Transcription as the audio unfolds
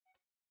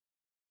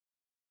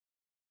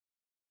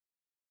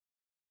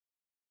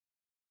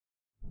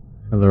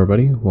Hello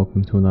everybody,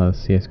 welcome to another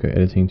CSGO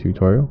editing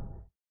tutorial.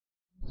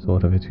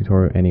 Sort of a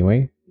tutorial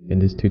anyway. In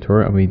this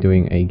tutorial I'll be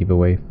doing a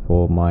giveaway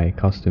for my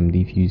custom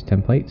Defuse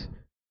template.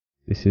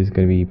 This is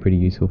going to be pretty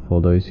useful for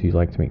those who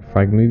like to make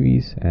frag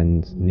movies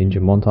and ninja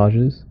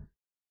montages.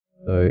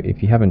 So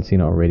if you haven't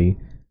seen it already,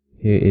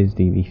 here is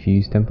the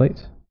Defuse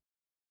template.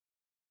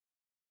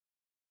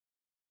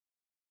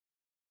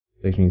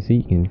 So as you can see,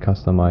 you can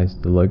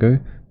customize the logo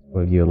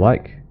whatever you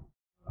like.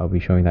 I'll be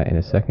showing that in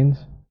a second.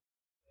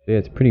 So yeah,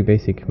 it's pretty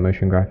basic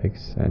motion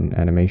graphics and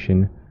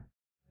animation,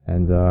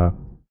 and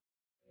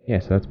yeah,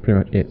 so that's pretty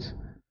much it.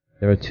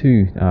 There are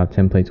two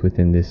templates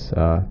within this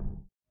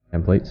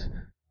template.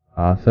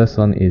 First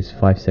one is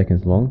 5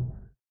 seconds long,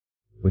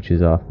 which is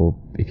for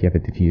if you have a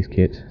diffuse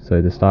kit.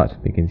 So the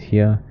start begins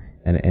here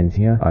and it ends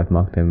here. I've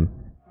marked them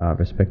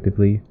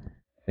respectively.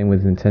 Then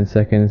within 10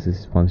 seconds,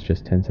 this one's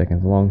just 10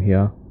 seconds long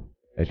here.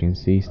 As you can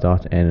see,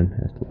 start and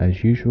end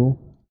as usual.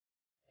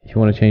 If you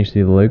want to change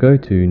the logo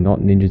to not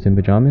ninjas in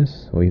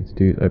pajamas, all you have to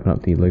do is open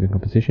up the logo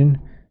composition.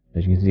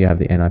 As you can see, I have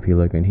the NIP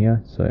logo in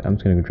here, so I'm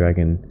just going to drag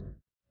in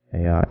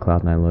a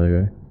Cloud9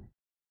 logo,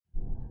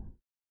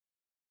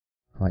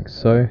 like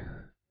so.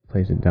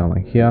 Place it down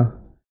like here,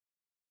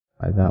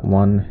 like that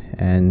one,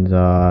 and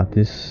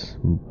this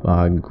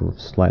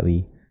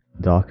slightly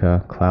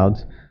darker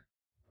clouds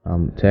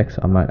text,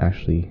 I might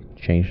actually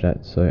change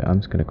that, so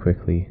I'm just going to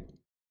quickly,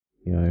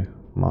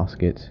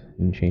 mask it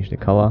and change the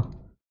color.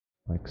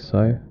 Like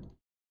so,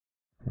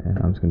 and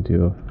I'm just going to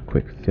do a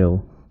quick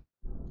fill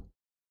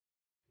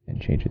and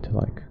change it to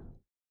like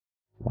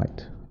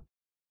white.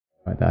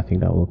 Right there, I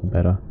think that will look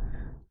better.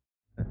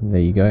 And there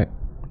you go.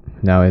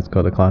 Now it's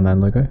got the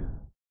Cloud9 logo.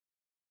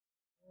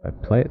 If I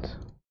play it,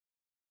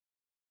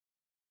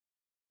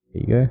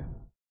 there you go.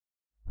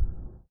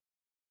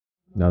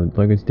 Now the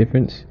logo is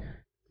different.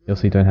 You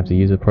also don't have to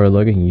use a pro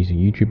logo. You can use a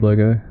YouTube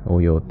logo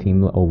or your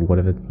team or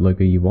whatever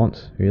logo you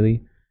want,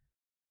 really.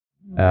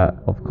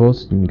 Of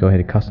course, you can go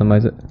ahead and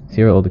customize it.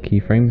 Here are all the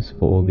keyframes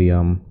for all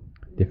the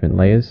different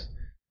layers.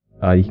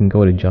 You can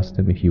go and adjust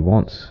them if you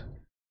want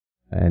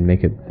and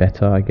make it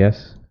better, I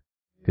guess,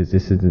 because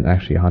this isn't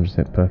actually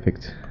 100%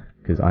 perfect,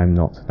 because I'm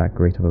not that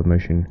great of a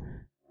motion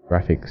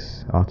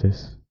graphics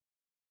artist.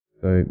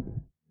 So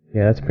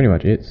yeah, that's pretty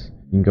much it.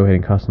 You can go ahead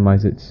and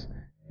customize it,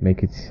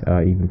 make it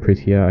even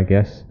prettier, I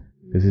guess,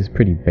 because this is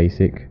pretty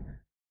basic.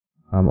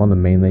 On the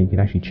main layer, you can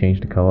actually change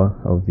the color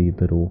of the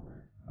little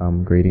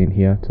gradient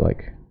here to,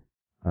 like,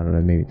 I don't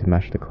know, maybe to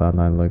match the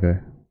Cloud9 logo,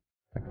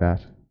 like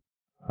that.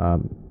 I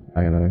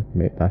don't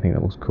know, I think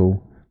that looks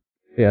cool.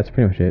 Yeah, that's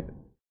pretty much it.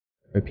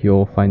 Hope you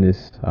all find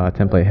this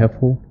template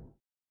helpful.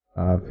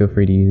 Feel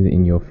free to use it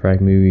in your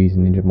frag movies,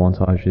 ninja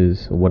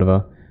montages, or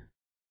whatever.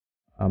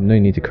 No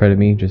need to credit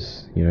me,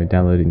 just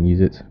download it and use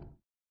it.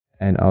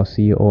 And I'll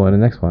see you all in the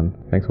next one.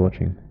 Thanks for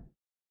watching.